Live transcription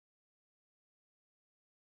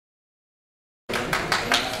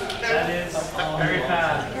Very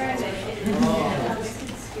fast.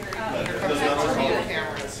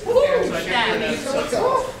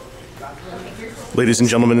 Ladies and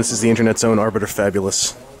gentlemen, this is the internet's own Arbiter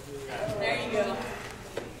Fabulous. There you go.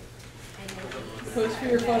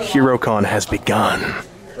 HeroCon has begun.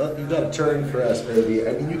 Well, you gotta turn for us, baby.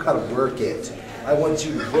 I mean, you gotta work it. I want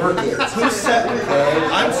you to work it. Who said? Okay?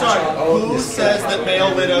 I'm sorry. Who says that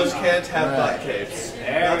male widows can't have butt capes?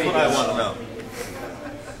 That's what I want to know.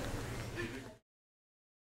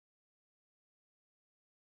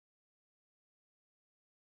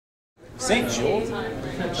 St. Jules?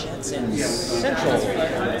 It's in Central. Oh,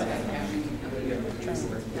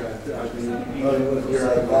 you want to be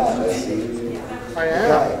like that? I see. I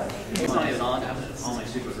am. It's not even on. All my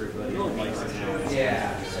super group buddies likes it.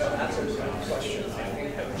 Yeah.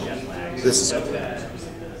 This is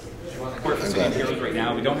We're playing Heroes right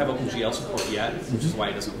now. We don't have OpenGL support yet, which is why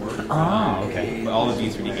it doesn't work. Oh, okay. But all of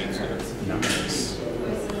these 3D games are nice.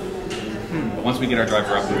 But once we get our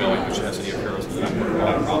driver up and going, which has City of Heroes, we don't work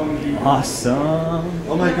without a problem. Awesome.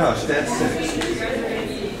 Oh my gosh, that's sick.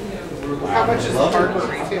 How much is the hardware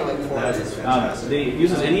retailing for? It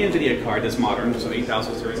uses any NVIDIA card that's modern, so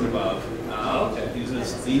 8000 series and above. It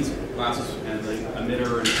uses these glasses and the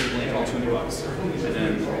emitter and cabling all $20. And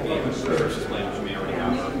then the reverse display, which you may already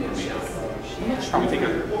have. Probably take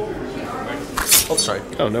it. Oh, sorry.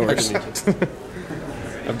 Oh, no worries.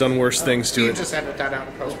 I've done worse things to You it. just edit that out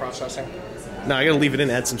in post-processing. No, I gotta leave it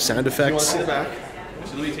in, add some sound effects. So let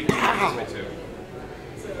me take it this way too.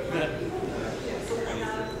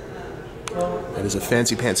 That is a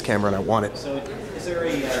fancy pants camera and I want it. So is there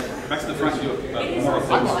a back to the front to do a more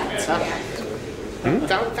focus?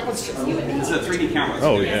 That was just... It's a 3D camera.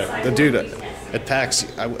 Oh yeah, the dude at PAX.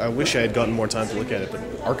 I wish I had gotten more time to look at it, but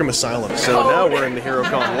Arkham Asylum. So now we're in the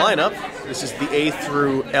HeroCon lineup. This is the A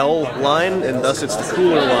through L line, and thus it's the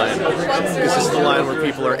cooler line. This is the line where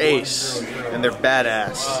people are ace, and they're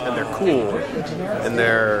badass, and they're cool, and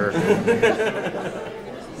they're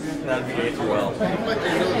That'd be A through L.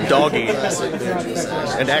 doggy,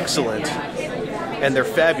 and excellent, and they're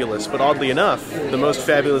fabulous. But oddly enough, the most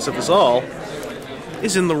fabulous of us all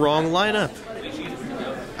is in the wrong lineup.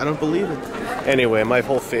 I don't believe it. Anyway, my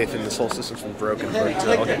whole faith in this whole system's been broken, but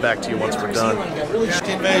I'll get back to you once we're done.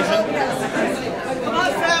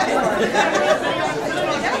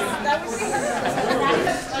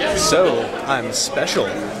 So, I'm special.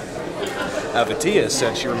 Avatia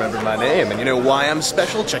said she remembered my name, and you know why I'm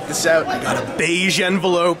special? Check this out. I got a beige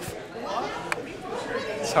envelope.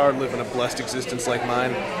 It's hard living a blessed existence like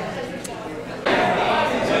mine.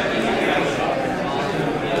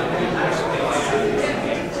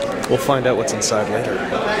 We'll find out what's inside later.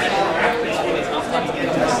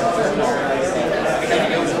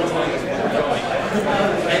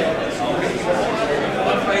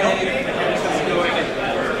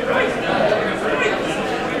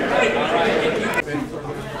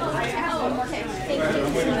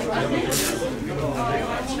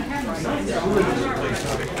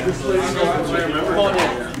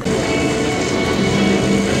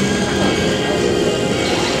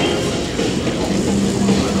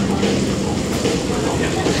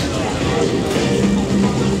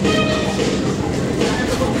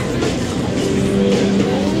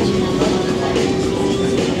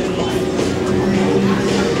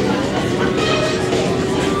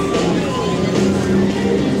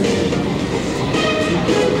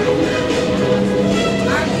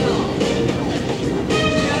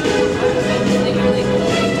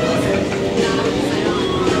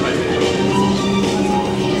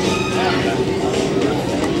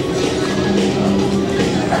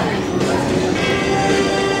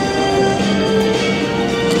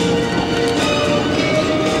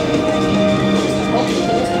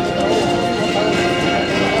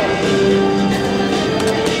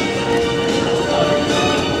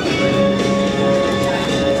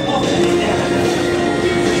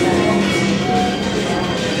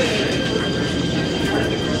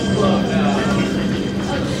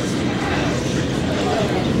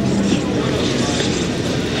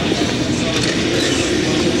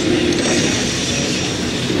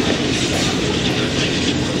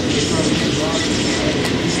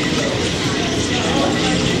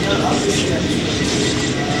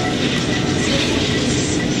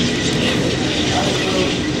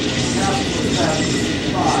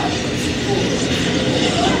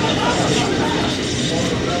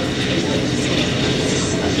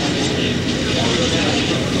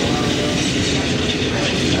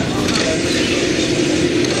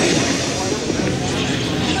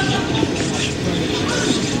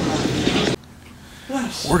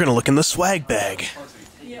 We're gonna look in the swag bag.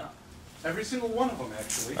 Yeah. Every single one of them,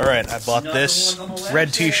 actually. Alright, I bought this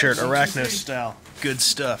red t-shirt, Arachno style. Good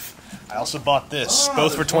stuff. I also bought this,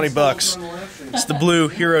 both for 20 bucks. It's the blue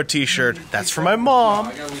Hero t-shirt. That's for my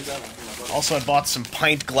mom. Also, I bought some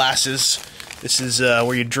pint glasses. This is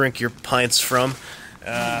where you drink your pints from.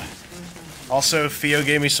 Also, Theo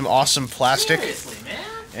gave me some awesome plastic. Seriously, man?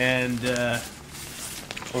 And,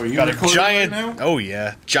 Oh, are you got a recording giant, right now? oh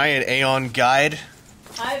yeah, giant Aeon guide.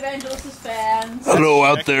 Hi, Vangelus' fans. Hello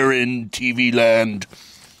out there in TV land.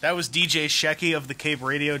 That was DJ Shecky of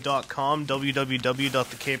thecaperadio.com,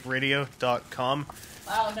 www.thecaperadio.com.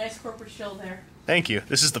 Wow, nice corporate show there. Thank you.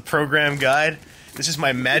 This is the program guide. This is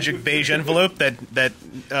my magic beige envelope that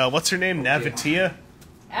what's her name? Navatia?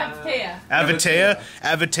 Avatea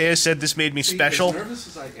said this made me special. As nervous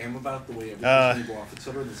as I am about the way everything's going to go off, it's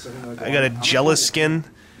sort of the same I got a jealous skin.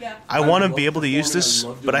 Yeah. I want to be able to use this,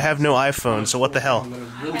 but I have no iPhone, so what the hell? I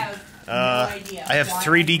have no idea. I have why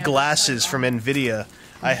 3D I've never glasses tried from that. Nvidia.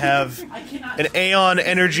 I have I cannot. an Aeon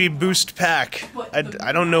Energy Boost Pack. But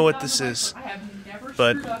I don't know what this is, I have never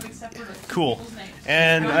but screwed up except for the cool. people's names.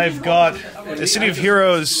 And I've got the City of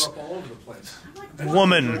Heroes all over the place.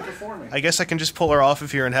 woman. I guess I can just pull her off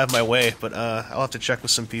of here and have my way, but I'll have to check with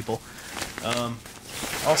some people.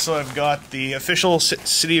 Also, I've got the official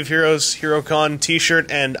City of Heroes HeroCon t-shirt,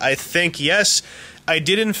 and I think, yes, I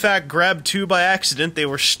did in fact grab 2 by accident. They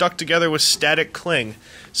were stuck together with static cling.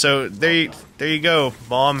 So there you go,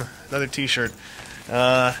 Mom. Another t-shirt.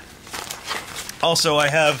 Also, I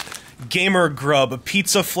have Gamer Grub,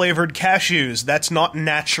 pizza-flavored cashews. That's not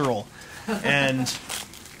natural. And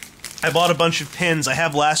I bought a bunch of pins. I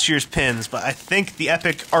have last year's pins, but I think the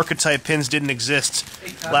Epic Archetype pins didn't exist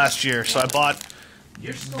last year, so I bought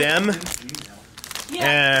them.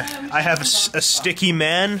 Yeah, I have a sticky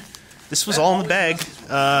man. This was all in the bag.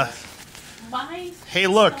 My Hey,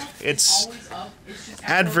 look, stuff it's is always up. It's just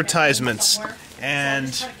advertisements, somewhere. and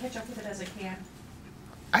So I just try to catch up with it as I can.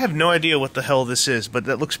 I have no idea what the hell this is, but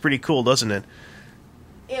that looks pretty cool, doesn't it?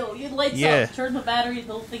 Ew, it lights Yeah. up. Turn the battery, the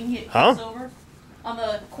little thing hits Huh? over on the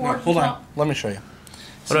No, cord. hold top. on. Let me show you.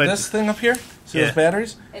 See do I this thing up here? See Yeah. those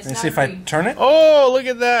batteries? It's And not see if I green. turn it? Oh, look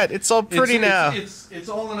at that! It's all pretty now. It's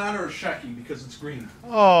all in honor of Shaki because it's green.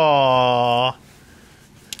 Aww.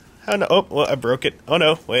 How no? Oh, well, I broke it. Oh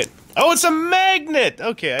no, wait. Oh, it's a magnet!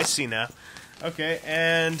 Okay, I see now. Okay,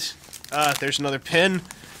 and there's another pin.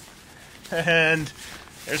 And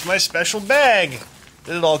there's my special bag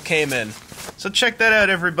that it all came in. So check that out,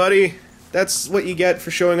 everybody. That's what you get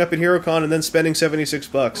for showing up at HeroCon and then spending 76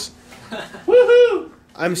 bucks. Woohoo!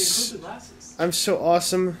 I'm so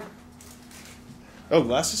awesome. Oh,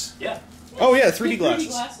 glasses? Yeah. Oh yeah, 3D 3D glasses.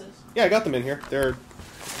 glasses. Yeah, I got them in here. They're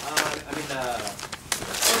I mean,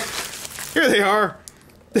 here. They are.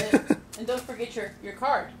 And don't forget your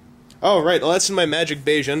card. Oh right, well that's in my magic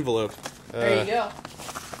beige envelope. There you go.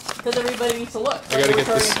 Because everybody needs to look. I gotta get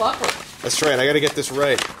this. Clockwork. That's right. I gotta get this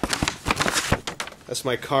right. That's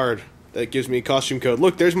my card. That gives me a costume code.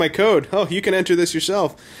 Look, there's my code. Oh, you can enter this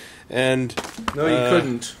yourself. And No, you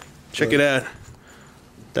couldn't. check it out.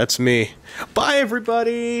 That's me. Bye,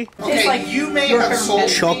 everybody. Tastes like you may your have sold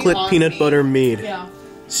peppermint. Chocolate on peanut me. butter mead. Yeah.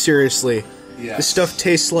 Seriously. Yes. This stuff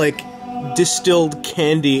tastes like distilled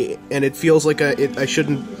candy, and it feels like I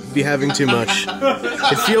shouldn't be having too much.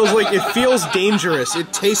 It feels dangerous.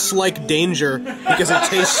 It tastes like danger because it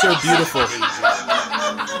tastes so beautiful.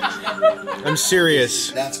 I'm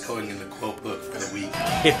serious. That's going in the quote book for the week.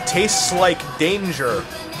 It tastes like danger.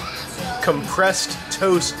 Compressed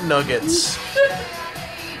toast nuggets.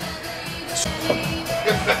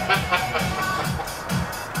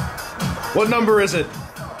 What number is it?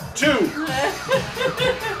 2.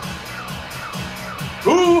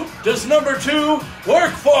 Who does number 2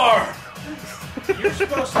 work for? You're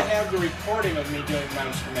supposed to have the recording of me doing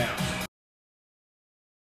mouse to mouse.